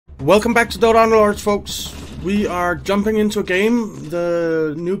Welcome back to DOTA Underlords, folks. We are jumping into a game.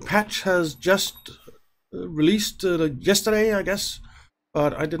 The new patch has just released yesterday, I guess,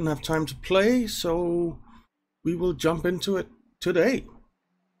 but I didn't have time to play, so we will jump into it today.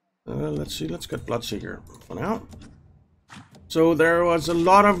 Let's see, let's get Bloodseeker for now. So there was a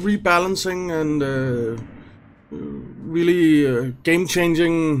lot of rebalancing and really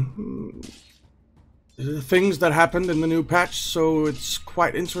game-changing things that happened in the new patch, so it's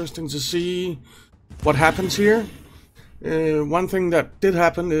quite interesting to see what happens here. One thing that did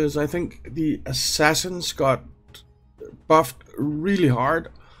happen is I think the assassins got buffed really hard.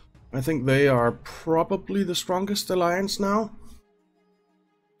 I think they are probably the strongest alliance now,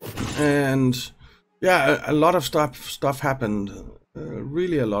 and yeah, a lot of stuff happened.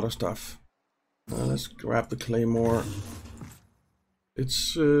 Really a lot of stuff. Let's grab the claymore.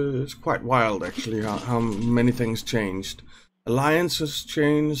 It's quite wild, actually, how many things changed. Alliances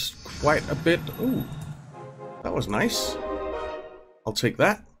changed quite a bit. Ooh, that was nice. I'll take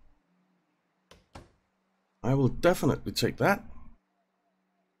that. I will definitely take that.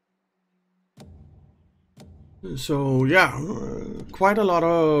 So yeah, quite a lot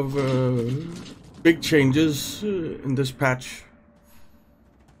of big changes in this patch.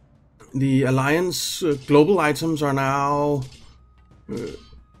 The Alliance global items are now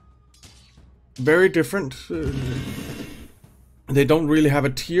very different. They don't really have a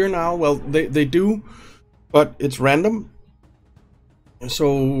tier now. Well, they do, but it's random.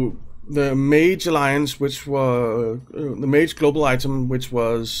 So the Mage Alliance, which was the Mage global item, which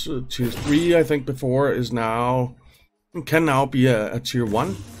was tier 3, I think before, is now can now be a tier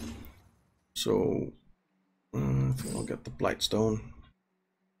 1. So I think I'll get the Blightstone.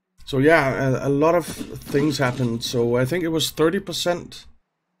 So yeah, a lot of things happened. So I think it was 30%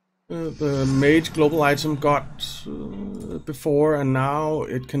 the Mage global item got before, and now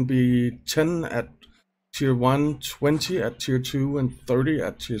it can be 10 at tier 1, 20 at tier 2, and 30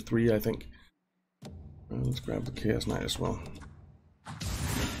 at tier 3, I think. Let's grab the Chaos Knight as well.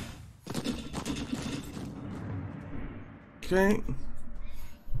 Okay.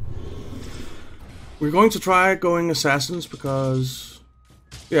 We're going to try going Assassins because,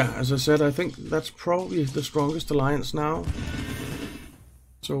 yeah, as I said, I think that's probably the strongest alliance now.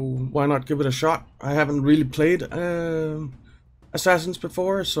 So why not give it a shot? I haven't really played Assassins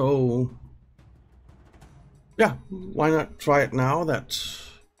before, so yeah, why not try it now? That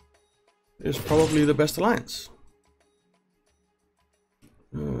is probably the best alliance.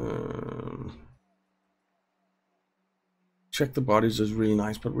 Check the bodies is really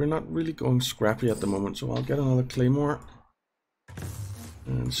nice, but we're not really going scrappy at the moment, so I'll get another claymore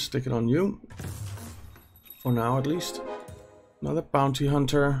and stick it on you, for now at least. Another bounty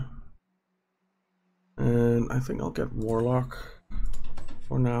hunter, and I think I'll get warlock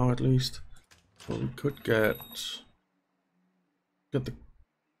for now at least. So we could get the,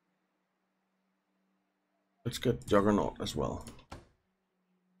 let's get Juggernaut as well.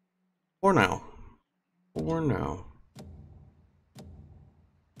 For now.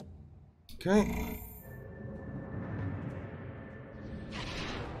 Okay.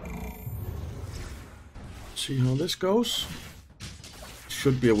 See how this goes.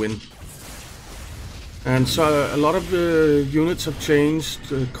 Should be a win. And so a lot of the units have changed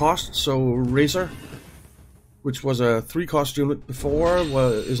cost. So Razor, which was a 3 cost unit before,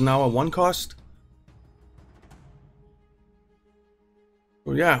 is now a 1 cost.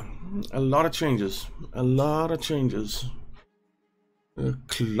 So yeah, a lot of changes.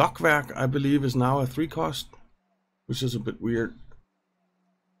 Clockwerk, I believe, is now a 3 cost, which is a bit weird.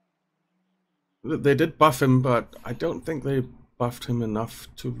 They did buff him, but I don't think they buffed him enough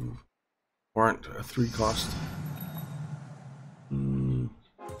to warrant a 3 cost.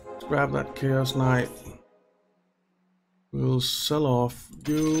 Let's grab that Chaos Knight. We'll sell off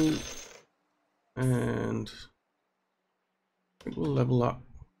you, and I think we'll level up.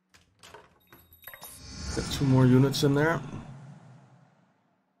 Get 2 more units in there.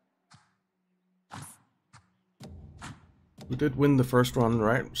 We did win the first run,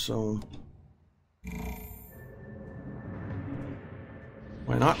 right? So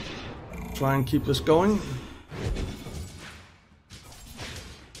why not? Try and keep this going.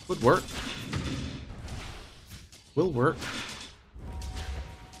 Would work. Will work.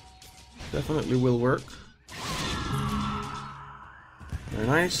 Definitely will work. Very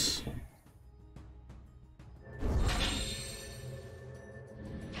nice.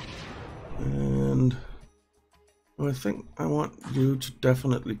 And I think I want you to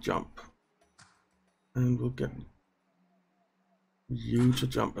definitely jump. And we'll get you to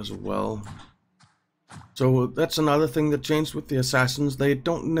jump as well. So that's another thing that changed with the assassins. They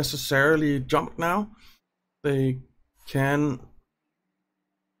don't necessarily jump now. They can,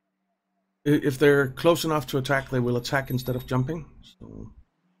 if they're close enough to attack, they will attack instead of jumping. So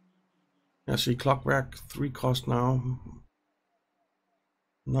I see Clockwork 3 cost now.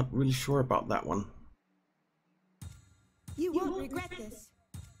 Not really sure about that one. You won't regret this.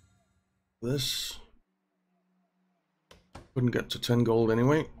 This couldn't get to 10 gold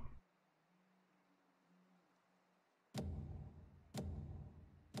anyway.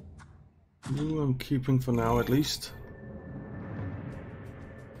 You I'm keeping for now at least.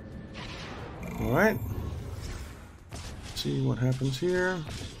 Alright. See what happens here.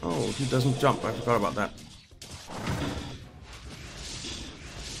 Oh, he doesn't jump. I forgot about that.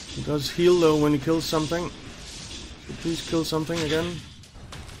 He does heal though when he kills something. So please kill something again.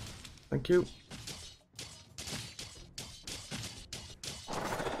 Thank you.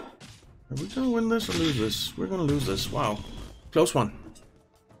 Are we gonna win this or lose this? We're gonna lose this. Wow. Close one.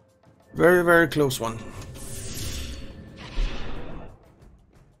 Very, very close one.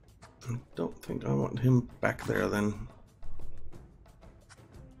 I don't think I want him back there then.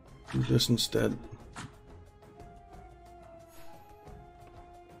 Do this instead.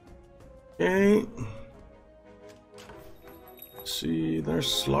 Okay. See, there's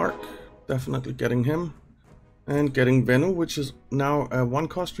Slark. Definitely getting him. And getting Venu, which is now a 1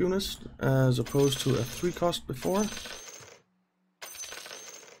 cost unit as opposed to a 3 cost before.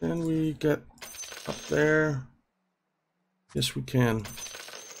 Can we get up there? Yes, we can.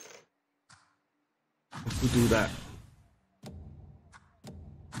 If we do that.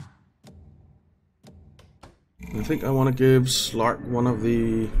 I think I want to give Slark one of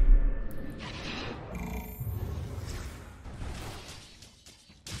the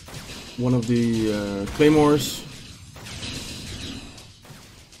claymores.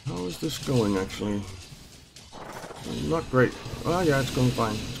 How is this going actually? Not great. Oh yeah, it's going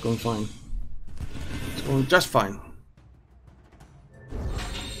fine. It's going fine. It's going just fine.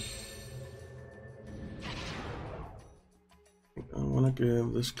 I want to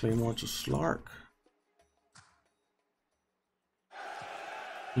give this claymore to Slark.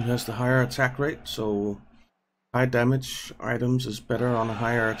 He has the higher attack rate, so high damage items is better on a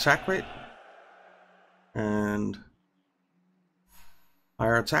higher attack rate. And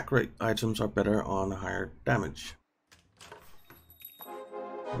higher attack rate items are better on a higher damage.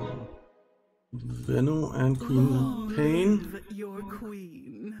 Venu and Queen of Pain. Your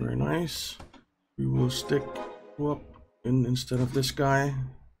queen. Very nice. We will stick you up in instead of this guy.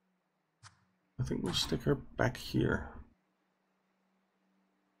 I think we'll stick her back here.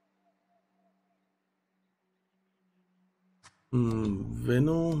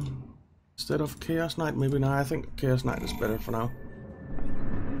 Venu instead of Chaos Knight, maybe not. I think Chaos Knight is better for now.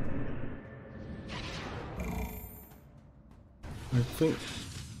 I think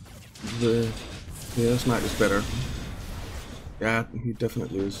the Chaos Knight is better. Yeah, he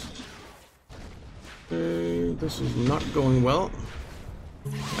definitely is. Okay, this is not going well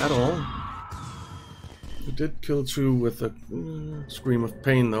at all. We did kill two with a Scream of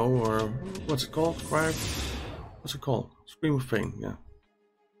Pain though, or what's it called? What's it called? Scream of Pain, yeah.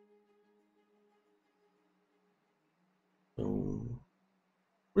 So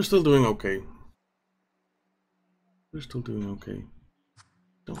we're still doing okay. We're still doing okay.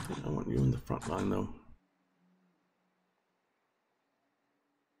 Don't think I want you in the front line though.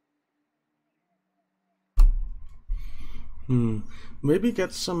 Maybe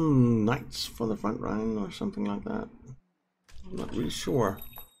get some knights for the front line or something like that. I'm not really sure.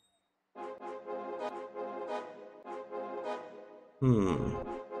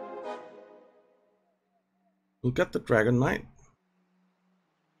 We'll get the Dragon Knight.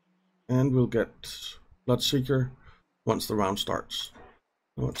 And we'll get Bloodseeker once the round starts.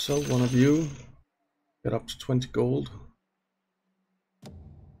 Let's sell one of you. Get up to 20 gold.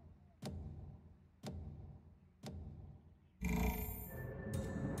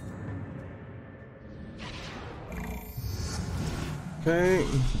 Okay.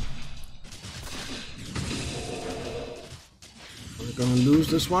 We're gonna lose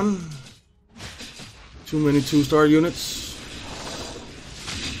this one. Too many 2-star units.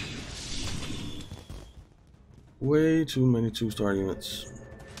 Way too many 2-star units.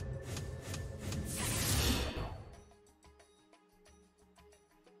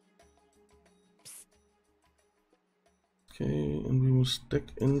 Okay, and we will stick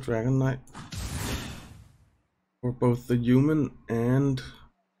in Dragon Knight for both the human and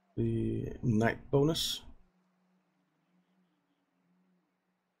the knight bonus.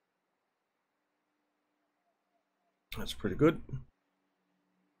 That's pretty good.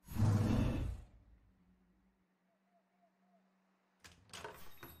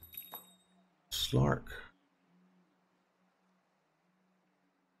 Slark.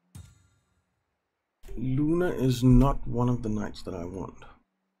 Luna is not one of the knights that I want.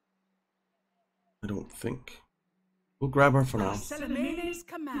 I don't think. We'll grab her for now.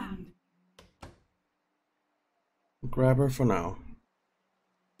 Command. We'll grab her for now.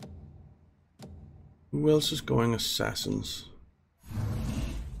 Who else is going assassins?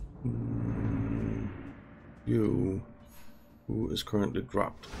 You, who is currently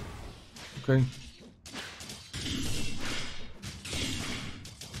dropped. Okay.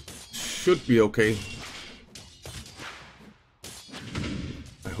 Should be okay.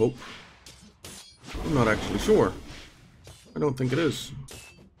 I hope. I'm not actually sure. I don't think it is.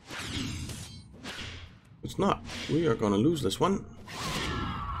 It's not. We are gonna lose this one.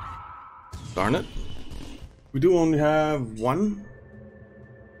 Darn it. We do only have one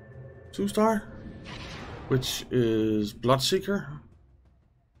 2-star, which is Bloodseeker.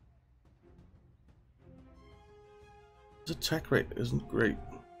 His attack rate isn't great.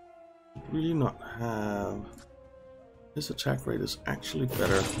 Really not have. His attack rate is actually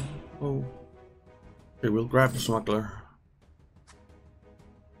better. Oh. Okay, we'll grab the smuggler.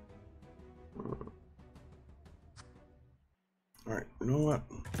 Alright, you know what?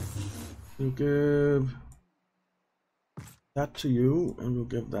 We'll give that to you, and we'll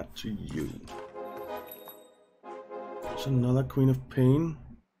give that to you. There's another Queen of Pain.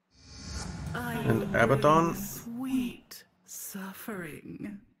 And Abaddon. Sweet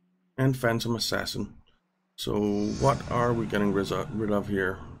suffering. And Phantom Assassin. So what are we getting rid of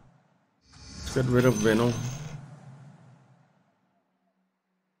here? Let's get rid of Venno.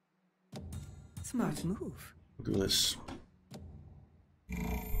 Smart move. We'll do this.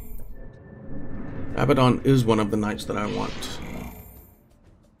 Abaddon is one of the knights that I want.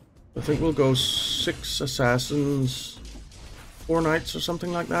 I think we'll go 6 assassins, 4 knights or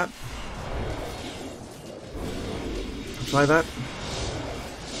something like that. Try that.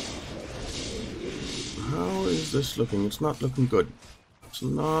 How is this looking? It's not looking good. It's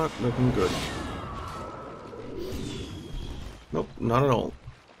not looking good. Nope, not at all.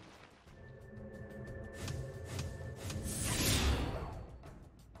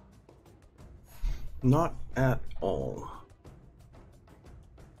 Not at all.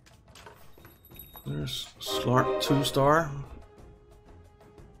 There's Slark 2-star.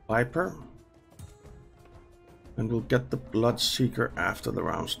 Viper. And we'll get the Bloodseeker after the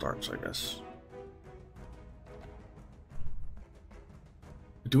round starts, I guess.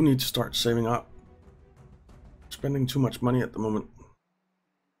 We do need to start saving up. Spending too much money at the moment.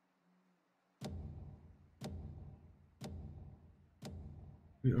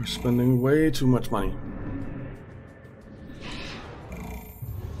 We are spending way too much money.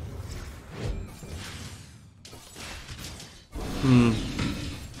 I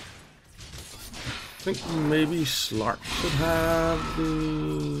think maybe Slark should have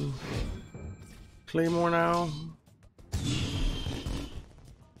the Claymore now.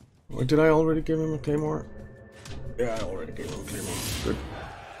 Or did I already give him a Claymore? Yeah, I already gave him a Claymore. Good.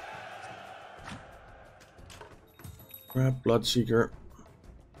 Grab Bloodseeker.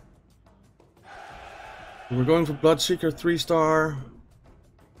 We're going for Bloodseeker 3-star.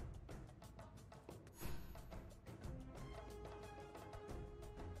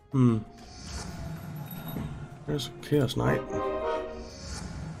 There's a Chaos Knight.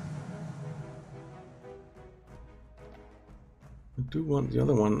 I do want the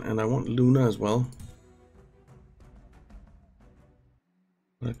other one, and I want Luna as well.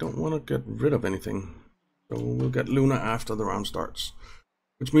 But I don't want to get rid of anything. So we'll get Luna after the round starts.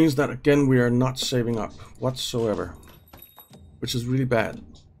 Which means that, again, we are not saving up whatsoever. Which is really bad.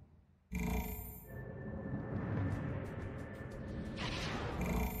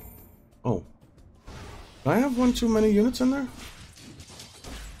 Oh. Did I have one too many units in there?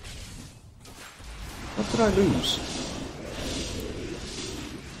 What did I lose?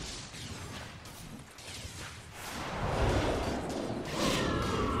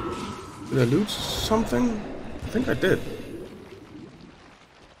 Did I lose something? I think I did.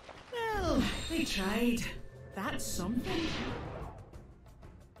 Well, they tried. That's something.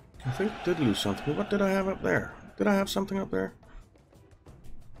 I think I did lose something. What did I have up there? Did I have something up there?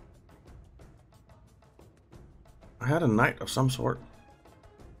 I had a knight of some sort.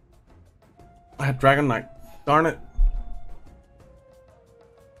 I had Dragon Knight. Darn it.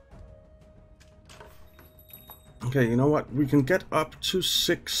 Okay, you know what? We can get up to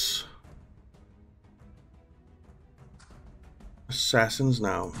 6 assassins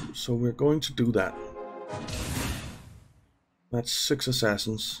now. So we're going to do that. That's 6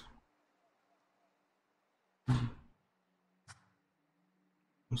 assassins.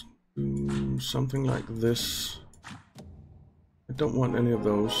 do something like this. I don't want any of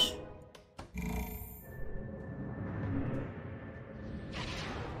those.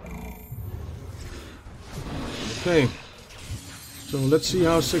 Okay, so let's see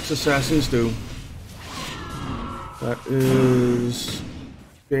how 6 assassins do. That is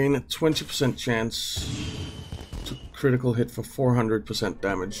gain a 20% chance to critical hit for 400%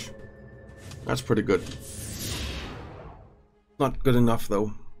 damage. That's pretty good. Not good enough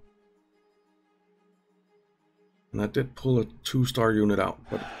though. And I did pull a 2-star unit out,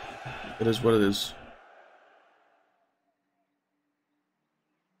 but it is what it is.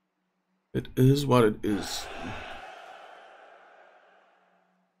 It is what it is.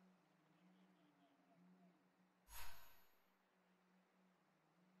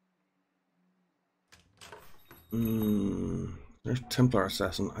 There's Templar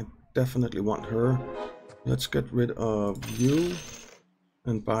Assassin. I definitely want her. Let's get rid of you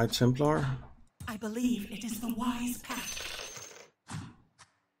and buy Templar. I believe it is the wise path.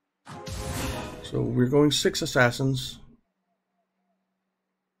 So we're going 6 assassins.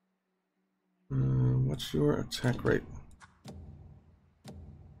 What's your attack rate?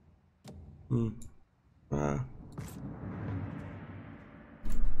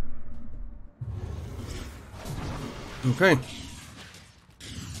 Okay.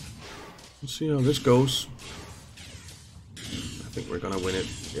 Let's see how this goes. I think we're gonna win it.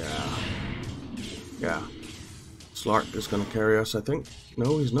 Yeah. Yeah. Slark is gonna carry us, I think.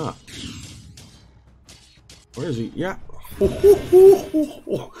 No, he's not. Where is he? Yeah.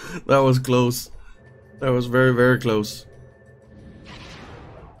 That was close. That was very, very close.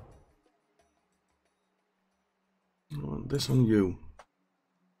 I want this on you.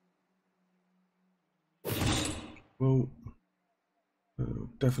 Well,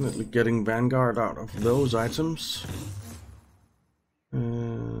 definitely getting Vanguard out of those items.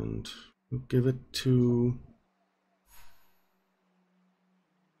 And we'll give it to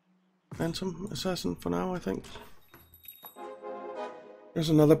Phantom Assassin for now, I think. There's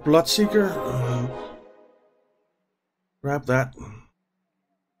another Bloodseeker. Grab that.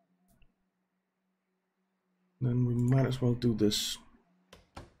 Then we might as well do this.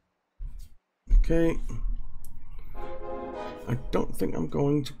 Okay. I don't think I'm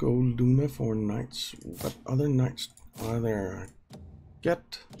going to go Luna for knights. What other knights are there?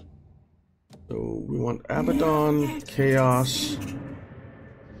 Get. So we want Abaddon, Chaos,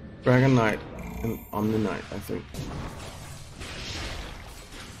 Dragon Knight, and Omni Knight, I think.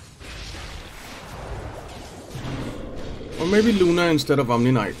 Or maybe Luna instead of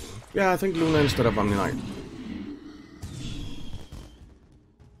Omni Knight. Yeah, I think Luna instead of Omni Knight.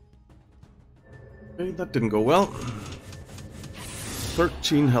 Okay, that didn't go well.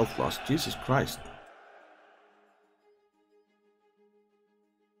 13 health loss. Jesus Christ.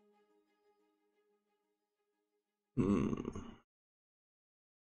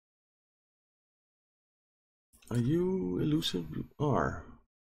 Are you elusive? You are.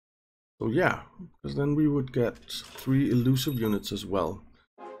 So yeah, because then we would get 3 elusive units as well.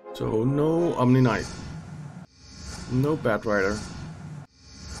 So no Omni Knight. No Bat Rider.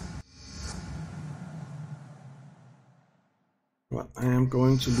 But I am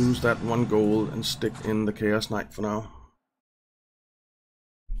going to lose that 1 gold and stick in the Chaos Knight for now.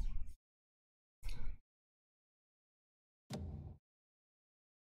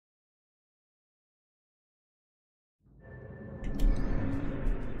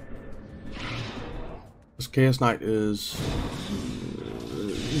 This Chaos Knight is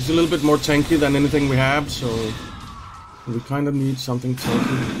he's a little bit more tanky than anything we have, so we kind of need something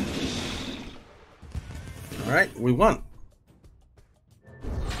tanky. Alright, we won.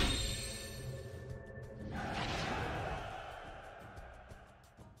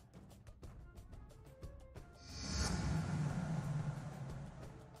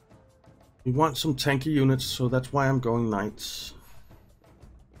 We want some tanky units, so that's why I'm going knights.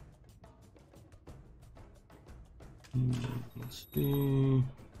 Let's see.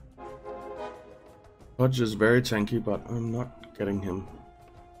 Pudge is very tanky, but I'm not getting him.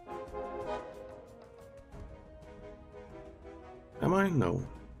 Am I? No.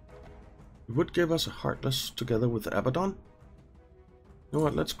 He would give us a Heartless together with Abaddon. You know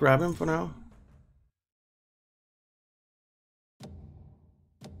what? Let's grab him for now.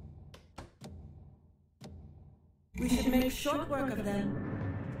 We should make short work of them.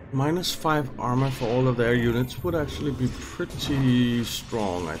 -5 armor for all of their units would actually be pretty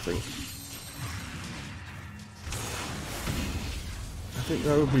strong, I think. I think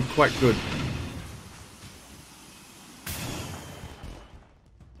that would be quite good.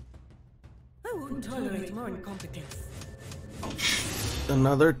 I wouldn't tolerate more incompetence.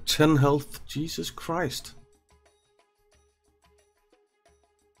 another 10 health. Jesus Christ.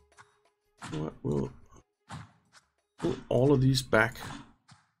 What, we'll put all of these back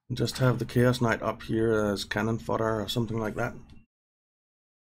and just have the Chaos Knight up here as cannon fodder or something like that.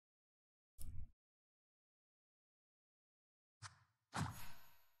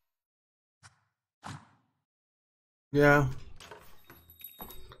 Yeah.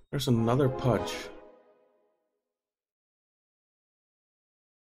 There's another Pudge.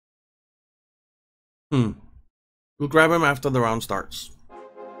 We'll grab him after the round starts.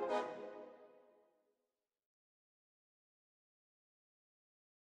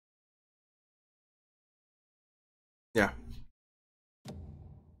 Yeah.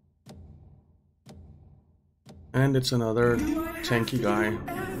 And it's another tanky guy.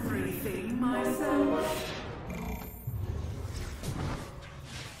 Everything myself.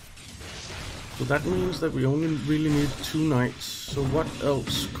 So that means that we only really need 2 knights. So what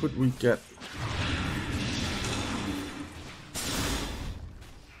else could we get?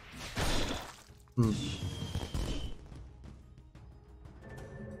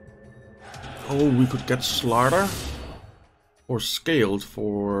 Oh, we could get Slaughter or Scaled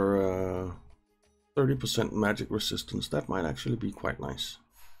for 30% magic resistance. That might actually be quite nice.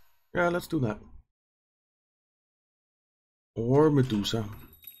 Yeah, let's do that. Or Medusa.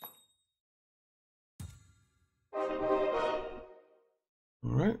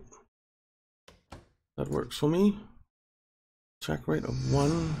 Alright. That works for me. Attack rate of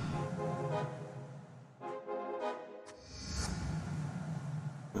 1.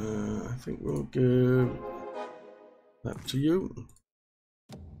 I think we'll give that to you.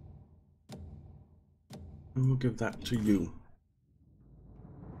 And we'll give that to you.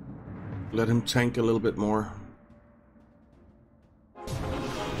 Let him tank a little bit more.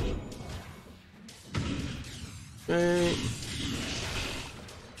 Okay.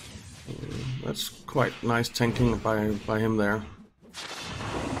 That's quite nice tanking by him there.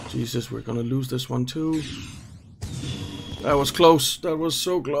 Jesus, we're gonna lose this one too. That was close. That was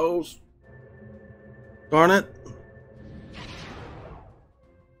so close. Darn it.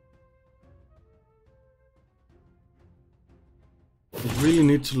 We really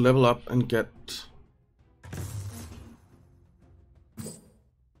need to level up and get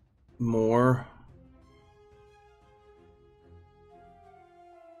more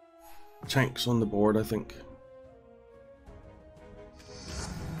tanks on the board, I think.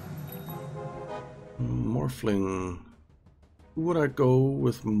 Morphling. Who would I go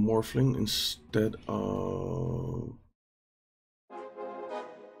with Morphling instead of...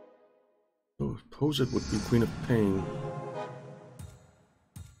 I suppose it would be Queen of Pain.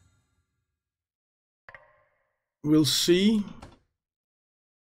 We'll see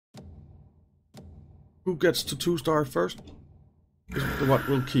who gets to 2-star first. Is what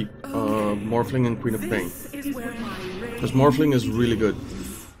we'll keep. Morphling and Queen of Pain. Because Morphling is really good.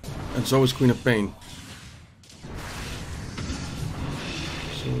 And so is Queen of Pain.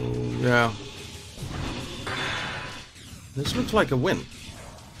 So, yeah. This looks like a win.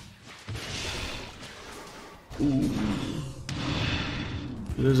 Ooh.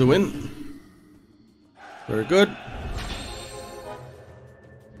 It is a win. Very good.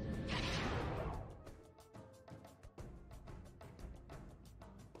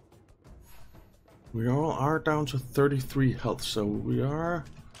 We all are down to 33 health, so we are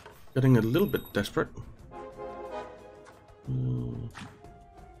getting a little bit desperate.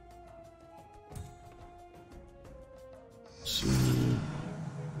 See,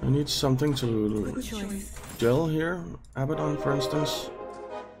 I need something to gel here. Abaddon, for instance.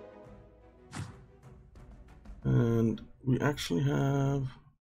 And we actually have...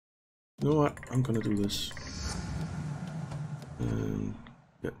 You know what? I'm gonna do this. And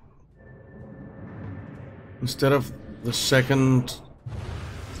yeah. Instead of the second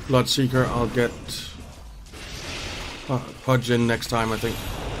Bloodseeker, I'll get Pudge in next time, I think.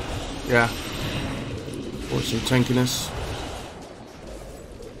 Yeah. For some tankiness.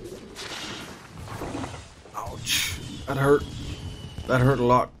 Ouch. That hurt. That hurt a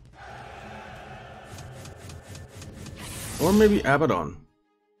lot. Or maybe Abaddon.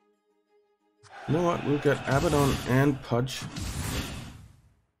 You know what? We'll get Abaddon and Pudge.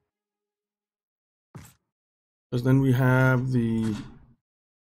 Because then we have the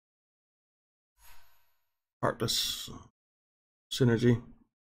Heartless synergy.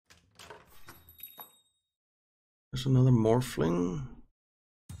 There's another Morphling.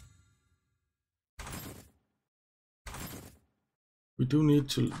 We do need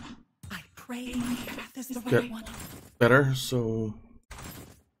to get better, so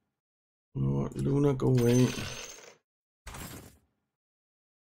you know what, Luna, go away.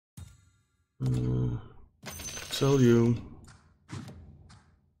 Sell you.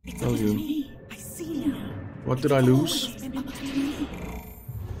 Sell you. I see now. What did I lose?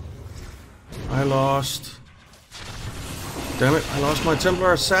 I lost... Damn it, I lost my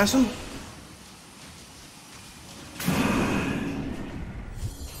Templar Assassin?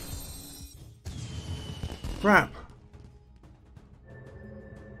 Crap.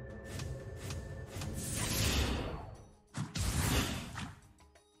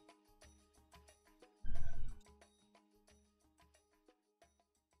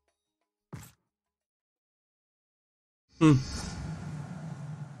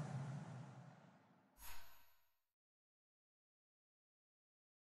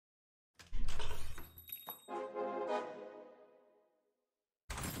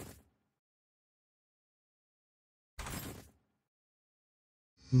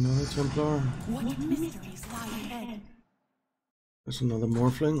 Another Templar. What mysteries lie ahead? There's another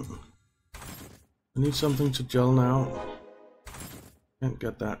Morphling. I need something to gel now. Can't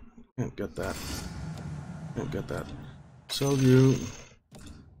get that. Can't get that. Can't get that. Sell you.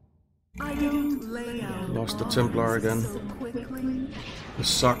 I don't lay out. Lost the Templar again. So quickly. This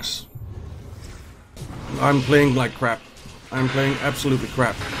sucks. I'm playing like crap. I'm playing absolutely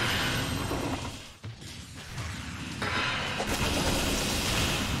crap.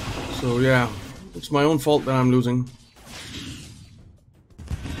 So yeah, it's my own fault that I'm losing.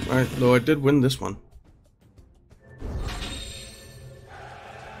 Right, though I did win this one.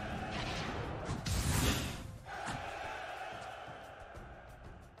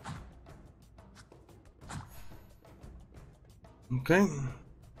 Okay.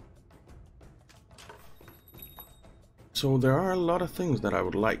 So there are a lot of things that I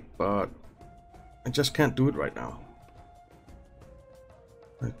would like, but I just can't do it right now.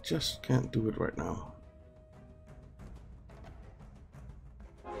 I just can't do it right now.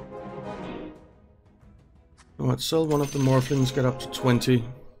 Let's sell one of the Morphlings, get up to 20.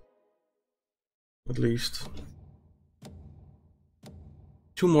 At least.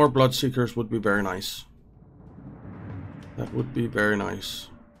 2 more Bloodseekers would be very nice. That would be very nice.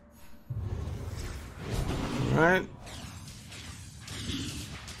 Alright.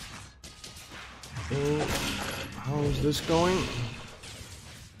 So, how is this going?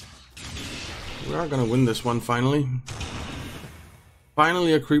 We are gonna win this one finally.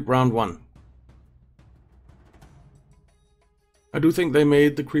 Finally a creep round 1. I do think they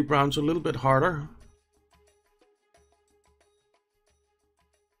made the creep rounds a little bit harder.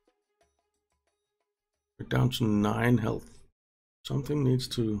 We're down to 9 health. Something needs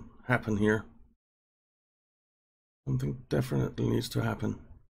to happen here. Something definitely needs to happen.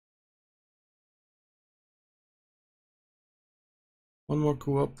 One more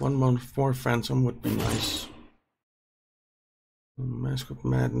co-op, one more Phantom would be nice. Mask of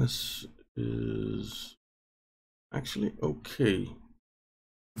Madness is actually okay.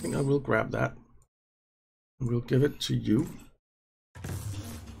 I think I will grab that. We'll give it to you.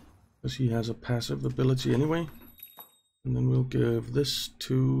 Because he has a passive ability anyway. And then we'll give this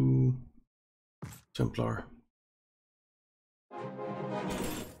to Templar.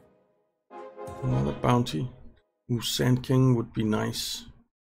 Another bounty. Ooh, Sand King would be nice.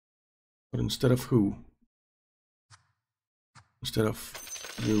 But instead of who? Instead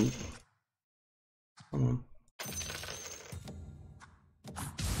of you. Come on.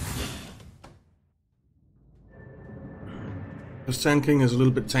 The Sand King is a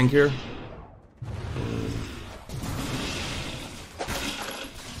little bit tankier.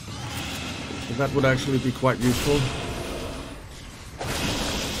 So that would actually be quite useful.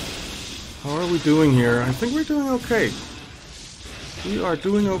 How are we doing here? I think we're doing okay. We are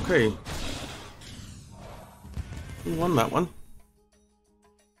doing okay. We won that one.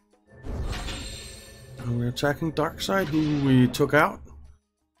 And we're attacking Darkside, who we took out.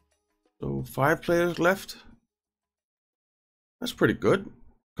 So 5 players left. That's pretty good.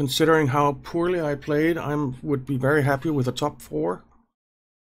 Considering how poorly I played, I would be very happy with a top 4.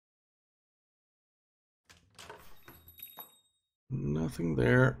 Nothing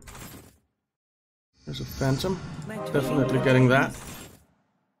there. There's a Phantom. Definitely getting that.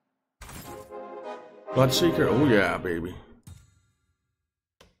 Bloodseeker. Oh yeah, baby.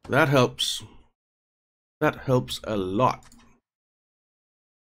 That helps. That helps a lot.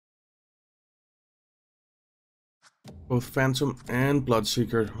 Both Phantom and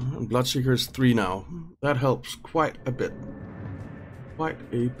Bloodseeker. And Bloodseeker is 3 now. That helps quite a bit. Quite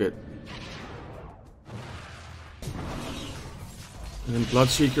a bit. And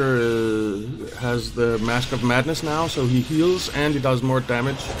Bloodseeker has the Mask of Madness now, so he heals and he does more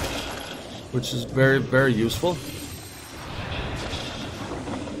damage, which is very, very useful.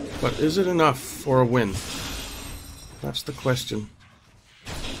 But is it enough for a win? That's the question.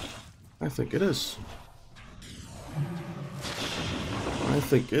 I think it is. I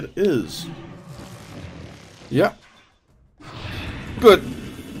think it is. Yeah. Good.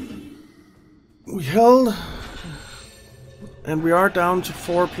 We held. And we are down to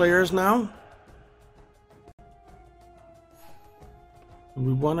 4 players now.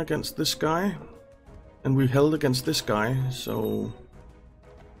 We won against this guy. And we held against this guy, so...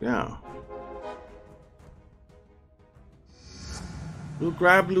 yeah. We'll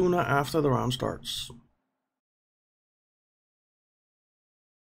grab Luna after the round starts.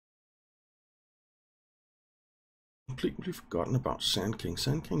 Completely forgotten about Sand King.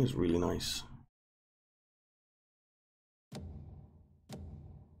 Sand King is really nice.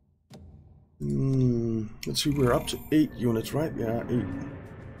 Let's see, we're up to 8 units, right? Yeah, 8.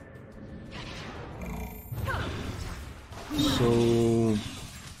 So...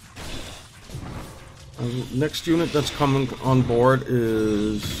 next unit that's coming on board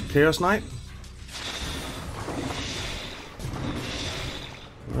is Chaos Knight.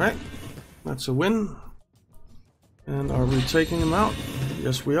 Alright, that's a win. And are we taking him out?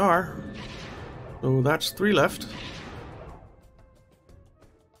 Yes, we are. So that's 3 left.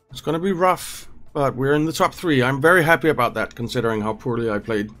 It's gonna be rough, but we're in the top 3. I'm very happy about that, considering how poorly I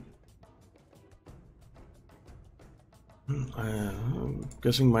played. I'm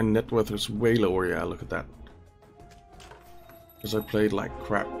guessing my net worth is way lower. Yeah, look at that. Because I played like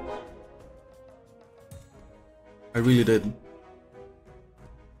crap. I really did.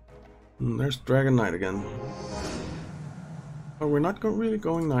 There's Dragon Knight again. Oh, we're not really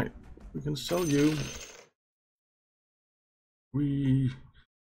going Knight. We can sell you. We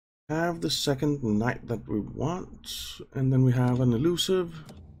have the second Knight that we want. And then we have an elusive.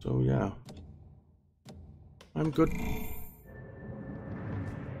 So yeah. I'm good.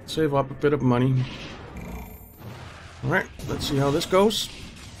 Save up a bit of money. Alright, let's see how this goes.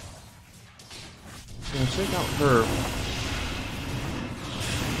 Gonna take out her.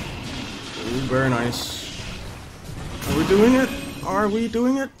 Ooh, very nice. Are we doing it? Are we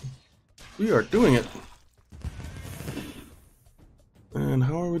doing it? We are doing it. And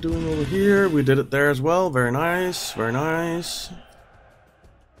how are we doing over here? We did it there as well. Very nice, very nice.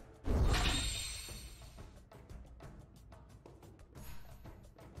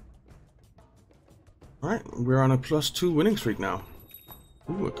 Alright, we're on a +2 winning streak now.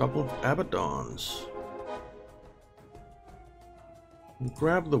 Ooh, a couple of Abaddons. We'll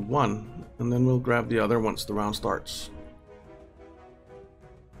grab the one, and then we'll grab the other once the round starts.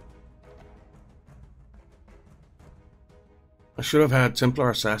 I should have had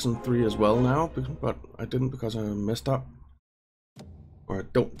Templar Assassin 3 as well now, but I didn't because I messed up. Or I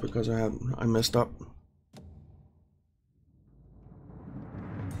don't because I messed up.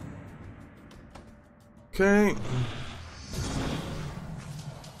 Okay.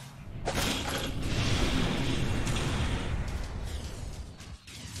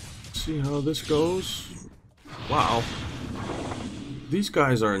 See how this goes. Wow. These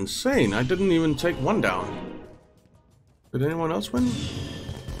guys are insane. I didn't even take one down. Did anyone else win?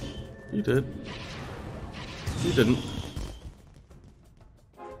 You did. You didn't.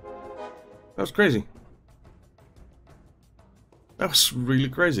 That was crazy. That was really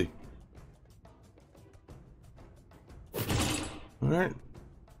crazy. Alright.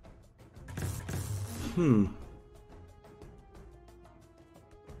 You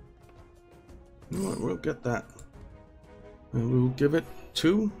know what, we'll get that. And we'll give it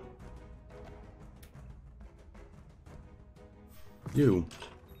to you.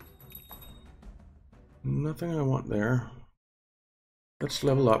 Nothing I want there. Let's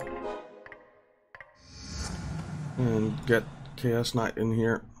level up. And get Chaos Knight in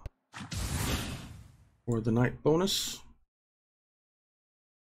here for the Knight bonus.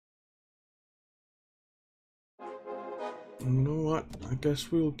 You know what? I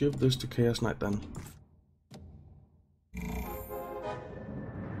guess we'll give this to Chaos Knight then.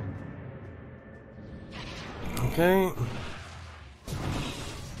 Okay.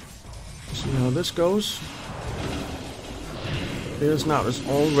 See how this goes. Chaos Knight is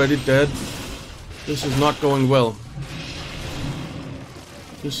already dead. This is not going well.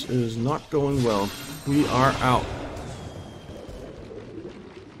 This is not going well. We are out.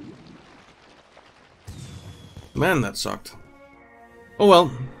 Man, that sucked. Oh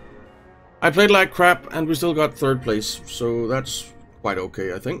well. I played like crap and we still got 3rd place, so that's quite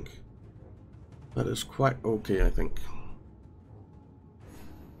okay, I think. That is quite okay, I think.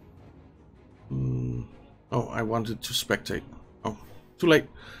 Oh, I wanted to spectate. Oh, too late.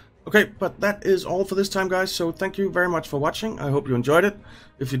 Okay, but that is all for this time, guys, so thank you very much for watching. I hope you enjoyed it.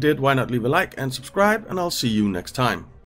 If you did, why not leave a like and subscribe, and I'll see you next time.